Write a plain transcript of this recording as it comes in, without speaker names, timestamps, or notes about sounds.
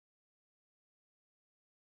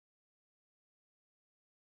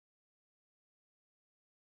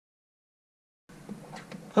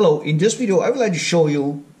Hello, in this video I would like to show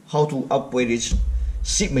you how to upgrade this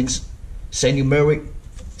Siemens Sinumerik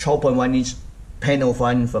 12.1-inch panel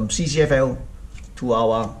fan from CCFL to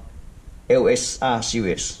our LSR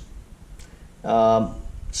series.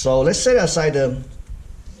 So let's set aside the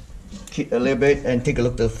kit a little bit and take a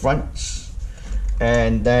look at the front,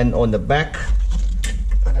 and then on the back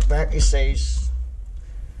it says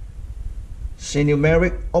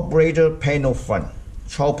Sinumerik operator panel fan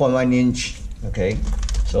 12.1-inch. Okay,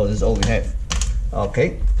 so this is all we have.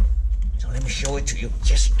 Okay, so let me show it to you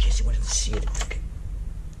just in case you wanted to see it.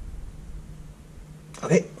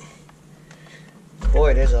 Okay,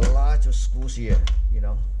 boy, there's a lot of screws here, you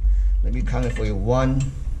know. Let me count it for you.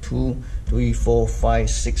 1, 2, 3, 4, 5,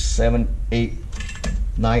 6, 7, 8,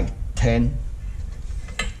 9, 10,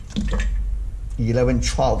 11,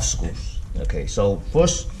 12 screws. Okay, so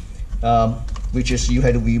first, which is you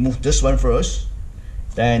had to remove this one first,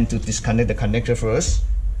 then to disconnect the connector first.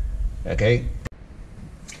 Okay,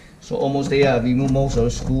 so almost there. Remove most of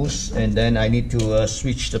the screws, and then I need to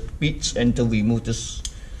switch the bits and to remove this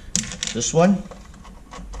one,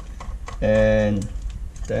 and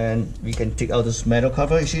then we can take out this metal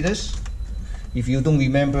cover. You see this? If you don't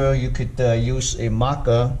remember, you could use a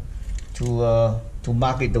marker to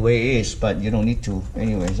mark it the way it is, but you don't need to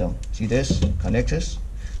anyway. So see this connectors,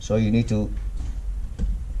 so you need to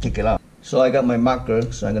take it out. So I got my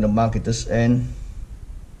marker, so I'm gonna mark it this end.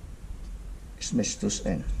 It's missed this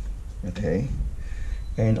end. Okay,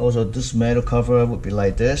 and also this metal cover would be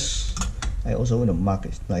like this. I also want to mark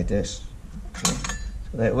it like this. Okay.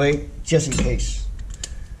 So that way, just in case.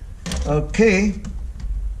 Okay,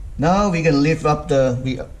 now we can lift up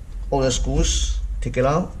all the screws, take it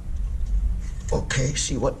out. Okay,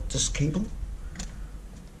 see what this cable?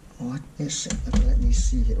 What is it? Let me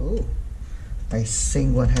see here. Oh, I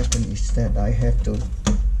think what happened is that I have to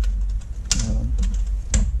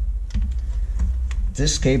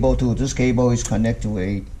this cable is connected to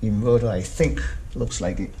a inverter, I think. Looks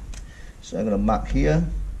like it. So I'm gonna mark here,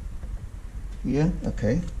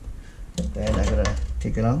 okay. Then I'm gonna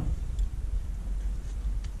take it out.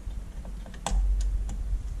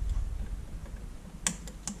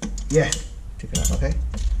 Yeah, take it out, okay.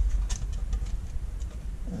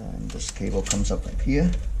 And this cable comes up like here.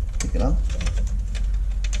 Take it out.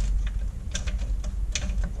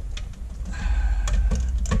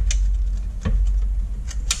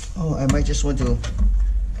 Oh, I might just want to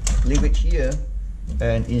leave it here,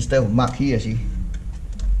 and instead of mark here, see?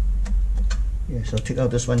 Yeah, so take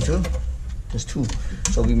out this one too. There's two.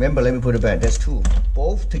 So remember, let me put it back. There's two.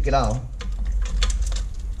 Both take it out.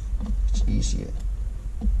 It's easier.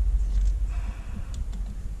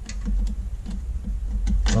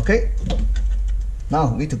 Okay.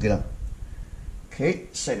 Now we took it out. Okay,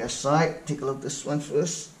 set it aside. Take a look at this one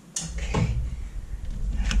first. Okay.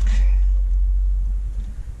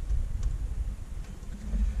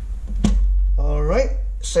 All right,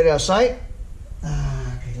 set it aside.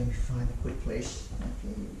 Okay, let me find a quick place.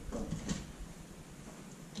 Okay, here we go.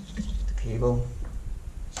 The cable.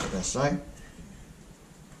 Set it aside.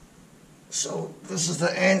 So this is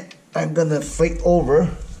the end. I'm gonna flip over.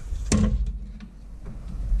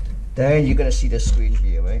 Then you're gonna see the screen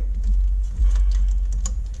here, right?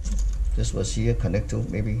 This was here, connect to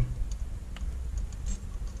maybe.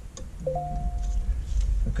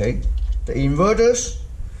 Okay, the inverters,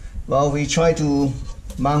 well, we try to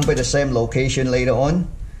mount by the same location later on.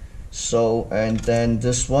 So, and then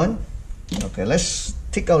this one. Okay, let's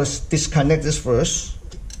take out disconnect this first,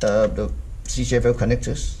 the CCFL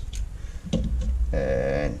connectors,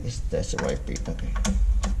 and that's the right bit. Okay,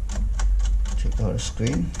 take out the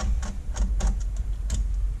screen.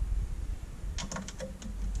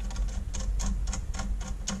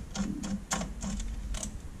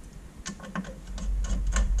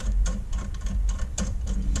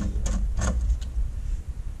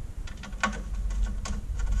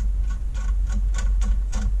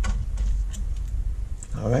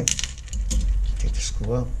 Alright, take the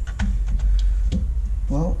screw out.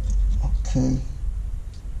 Well, okay.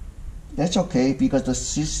 That's okay, because the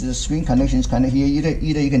screen connection is kind of here.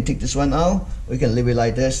 Either you can take this one out, or you can leave it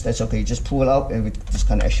like this. That's okay. Just pull it out, and we just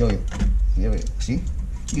kind of show you. Here we go. See?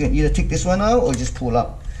 You can either take this one out, or just pull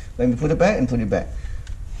out. Let me put it back and put it back.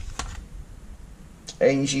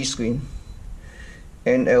 NG screen.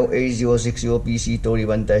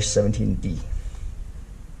 NLA060BC31-17D.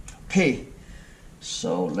 Okay.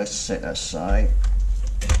 So let's set aside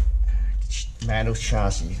metal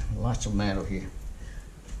chassis, lots of metal here.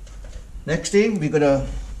 Next thing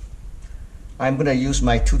I'm gonna use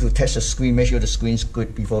my tool to test the screen, make sure the screen's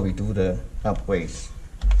good before we do the upgrades.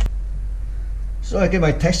 So I get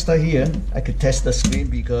my tester here. I could test the screen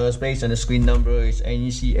because based on the screen number is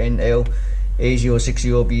NEC-NL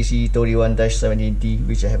A060BC31-17D,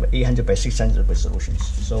 which I have 800 by 600 resolutions.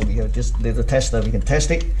 So we have this little tester, we can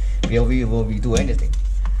test it before we do anything.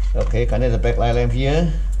 Okay, connect the backlight lamp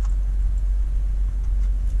here.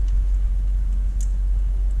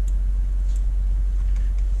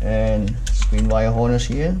 And screen wire harness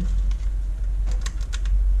here.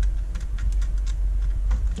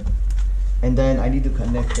 And then I need to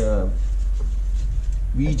connect the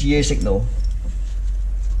VGA signal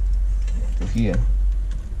to here.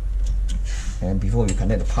 And before we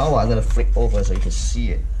connect the power, I'm going to flip over so you can see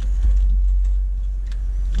it.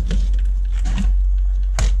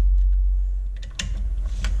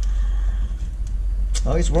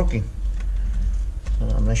 Oh, it's working.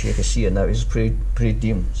 I'm not sure you can see it now. It's pretty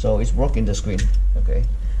dim, so it's working the screen. Okay,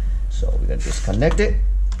 so we're going to disconnect it.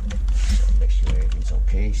 So make sure everything's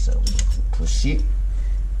okay. So we proceed,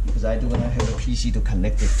 because I do not have a PC to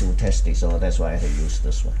connect it to test it, so that's why I have to use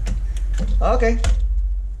this one. Okay,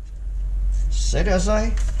 set it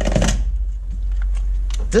aside.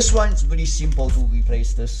 This one is really simple to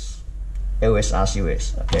replace this LSR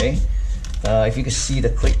series. Okay, if you can see the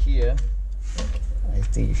clip here, I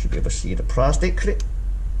think you should be able to see the plastic clip.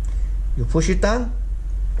 You push it down,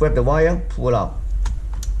 grab the wire, pull out,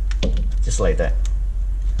 just like that.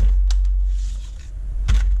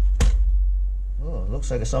 Oh,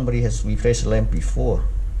 looks like somebody has replaced the lamp before.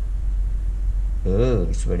 Oh,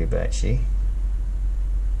 it's very bad, see?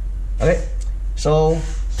 Okay, so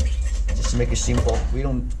just to make it simple, we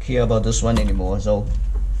don't care about this one anymore. So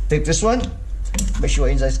take this one, make sure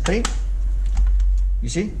inside is clean. You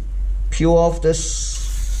see? Peel off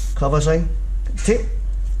this cover side tip,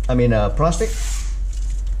 plastic.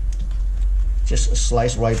 Just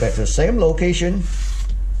slice right back to the same location.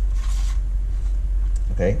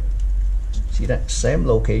 Okay, see that? Same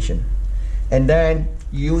location. And then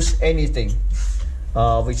use anything,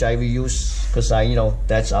 which I will use because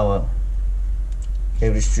that's our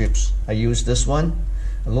LED strips. I use this one,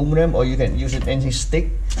 aluminum, or you can use it any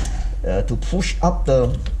stick to push up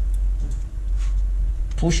the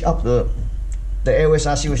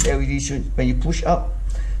LSR series LED strip. When you push up,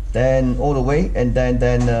 then all the way, and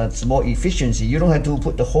then it's more efficiency. You don't have to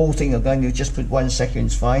put the whole thing again. You just put 1 second,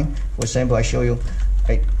 it's fine. For example, I show you.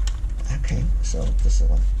 Okay, so this is the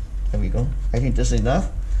one. There we go. I think this is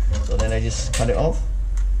enough. So then I just cut it off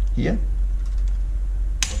here.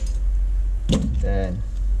 Then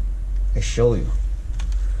I show you.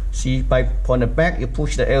 See, on the back, you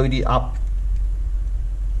push the LED up.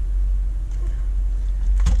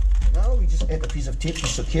 Now we just add a piece of tape to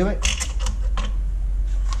secure it.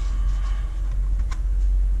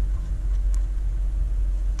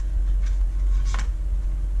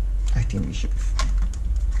 I think we should,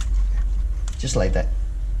 just like that.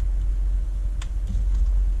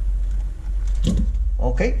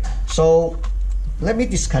 Okay, so let me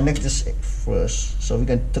disconnect this first, so we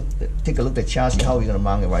can take a look at the chassis, how we're going to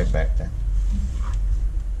mount it right back then.